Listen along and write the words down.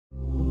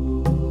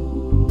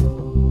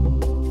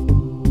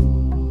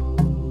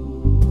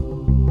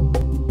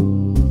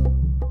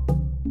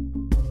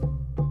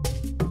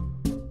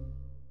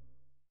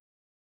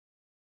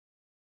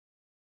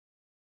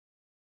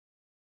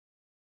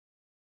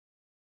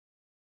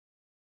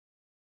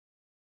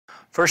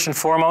First and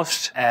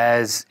foremost,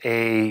 as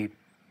a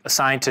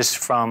scientist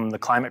from the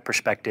climate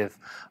perspective,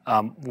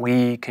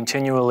 we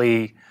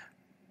continually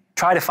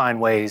try to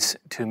find ways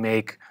to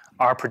make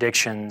our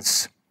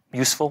predictions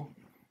useful,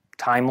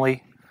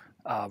 timely,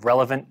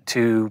 relevant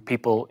to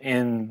people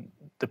in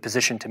the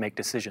position to make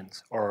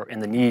decisions or in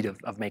the need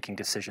of making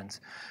decisions.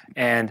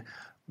 And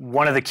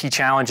one of the key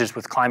challenges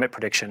with climate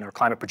prediction, or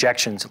climate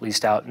projections, at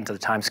least out into the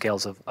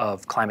timescales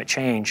of climate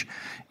change,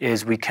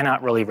 is we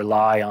cannot really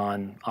rely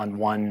on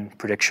one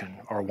prediction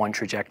or one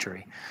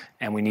trajectory.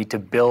 And we need to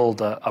build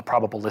a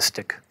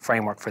probabilistic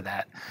framework for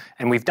that.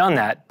 And we've done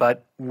that,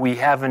 but we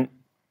haven't,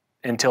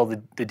 until the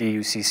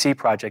DUCC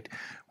project,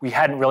 we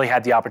hadn't really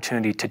had the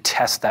opportunity to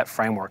test that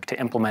framework, to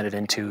implement it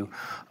into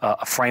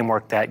a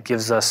framework that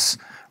gives us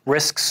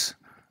risks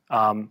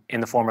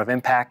in the form of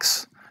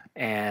impacts,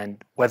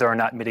 and whether or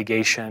not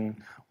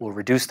mitigation will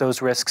reduce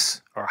those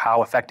risks, or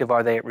how effective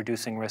are they at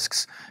reducing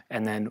risks,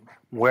 and then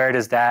where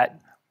does that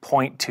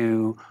point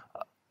to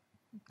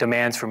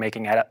demands for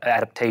making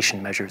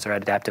adaptation measures or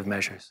adaptive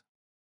measures.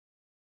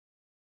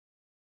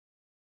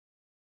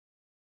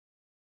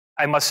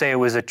 I must say it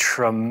was a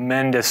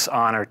tremendous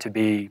honor to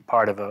be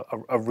part of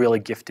a really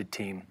gifted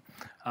team.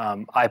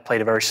 I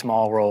played a very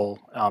small role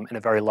in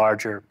a very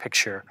larger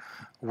picture,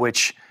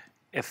 which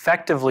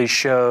effectively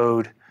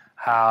showed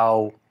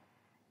how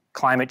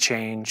climate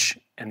change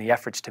and the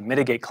efforts to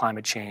mitigate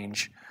climate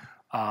change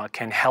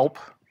can help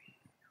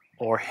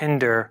or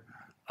hinder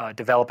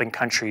developing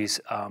countries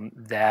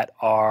that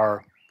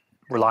are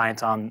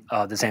reliant on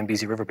the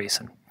Zambezi River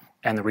Basin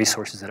and the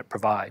resources that it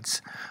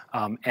provides.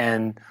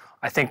 And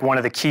I think one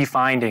of the key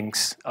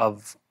findings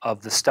of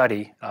the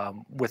study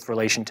with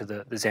relation to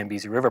the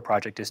Zambezi River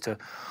project is to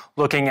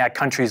looking at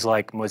countries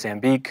like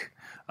Mozambique,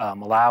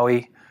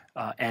 Malawi,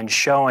 and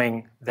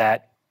showing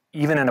that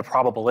even in a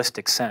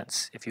probabilistic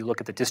sense, if you look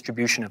at the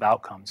distribution of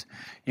outcomes,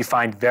 you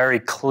find very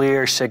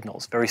clear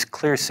signals, very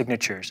clear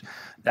signatures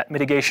that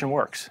mitigation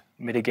works.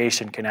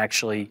 Mitigation can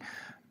actually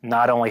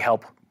not only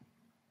help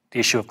the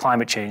issue of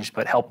climate change,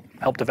 but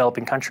help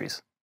developing countries.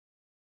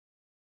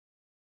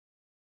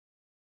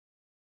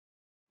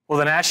 Well,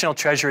 the National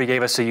Treasury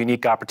gave us a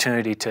unique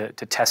opportunity to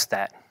test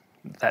that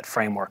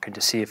framework and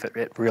to see if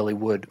it really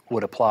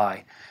would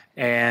apply.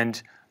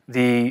 And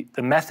the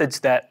methods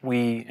that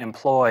we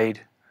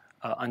employed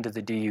under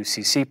the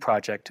DUCC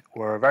project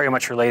were very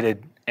much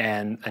related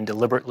and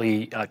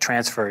deliberately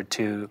transferred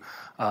to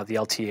the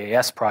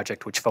LTAS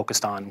project, which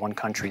focused on one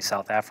country,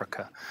 South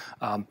Africa.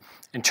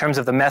 In terms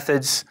of the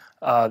methods,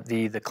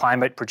 the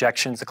climate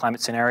projections, the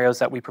climate scenarios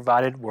that we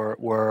provided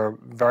were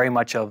very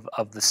much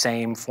of the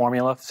same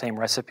formula, same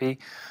recipe.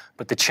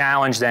 But the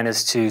challenge then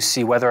is to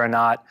see whether or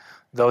not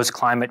those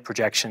climate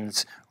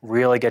projections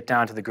really get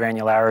down to the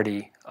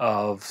granularity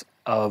of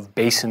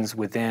basins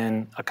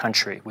within a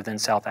country, within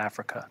South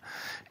Africa.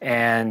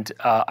 And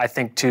I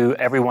think to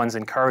everyone's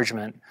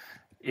encouragement,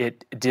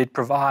 it did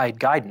provide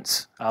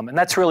guidance. And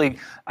that's really,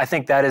 I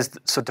think that is,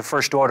 so the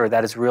first order,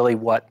 that is really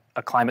what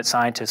a climate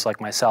scientist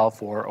like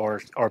myself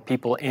or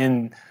people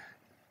in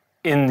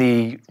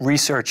the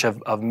research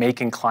of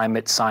making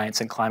climate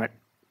science and climate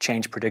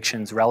change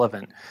predictions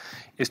relevant,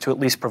 is to at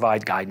least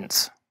provide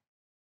guidance.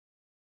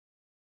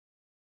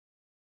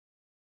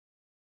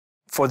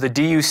 For the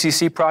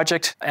DUCC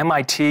project,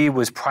 MIT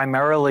was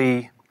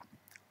primarily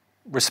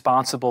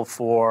responsible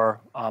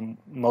for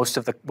most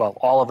of the, well,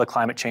 all of the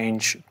climate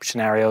change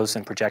scenarios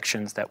and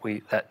projections that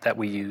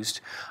we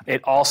used.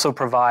 It also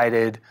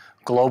provided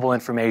global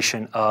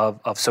information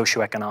of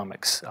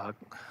socioeconomics.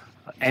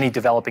 Any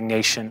developing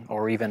nation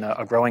or even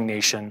a growing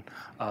nation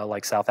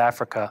like South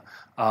Africa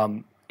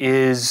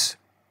is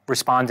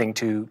responding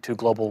to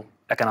global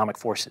economic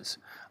forces.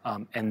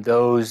 And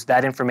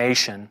that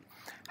information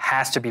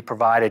has to be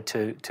provided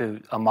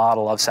to a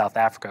model of South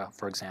Africa,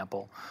 for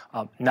example.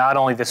 Not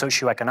only the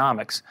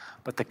socioeconomics,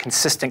 but the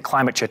consistent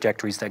climate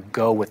trajectories that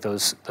go with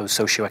those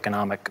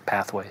socioeconomic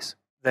pathways.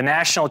 The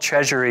National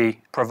Treasury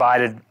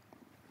provided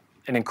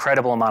an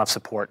incredible amount of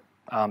support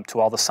to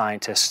all the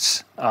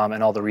scientists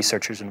and all the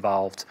researchers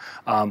involved.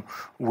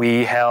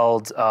 We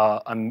held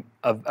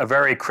a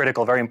very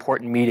critical, very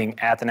important meeting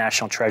at the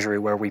National Treasury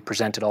where we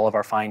presented all of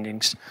our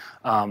findings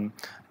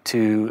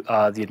to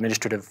the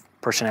administrative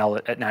personnel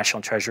at National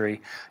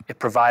Treasury. It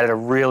provided a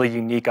really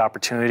unique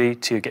opportunity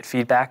to get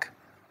feedback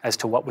as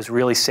to what was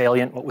really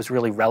salient, what was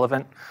really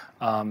relevant,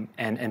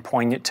 and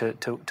poignant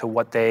to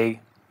what they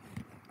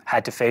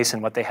had to face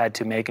and what they had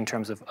to make in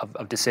terms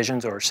of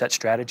decisions or set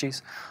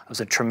strategies. It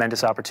was a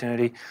tremendous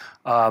opportunity.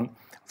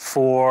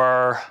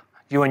 For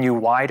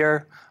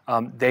UNU-WIDER,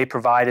 they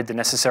provided the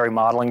necessary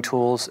modeling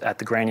tools at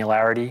the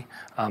granularity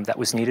that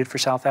was needed for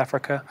South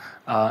Africa.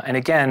 And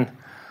again,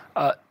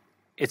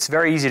 it's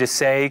very easy to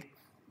say,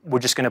 we're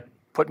just going to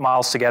put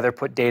models together,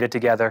 put data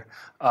together.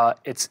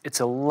 It's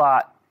a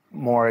lot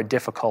more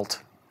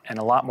difficult and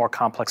a lot more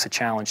complex a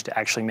challenge to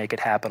actually make it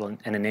happen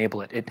and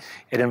enable it.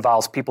 It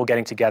involves people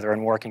getting together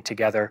and working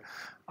together,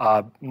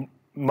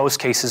 most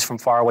cases from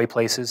faraway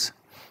places,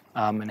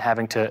 and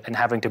having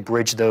to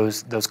bridge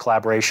those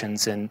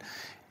collaborations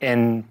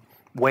and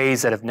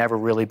ways that have never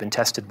really been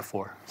tested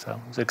before. So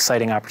it's an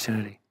exciting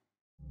opportunity.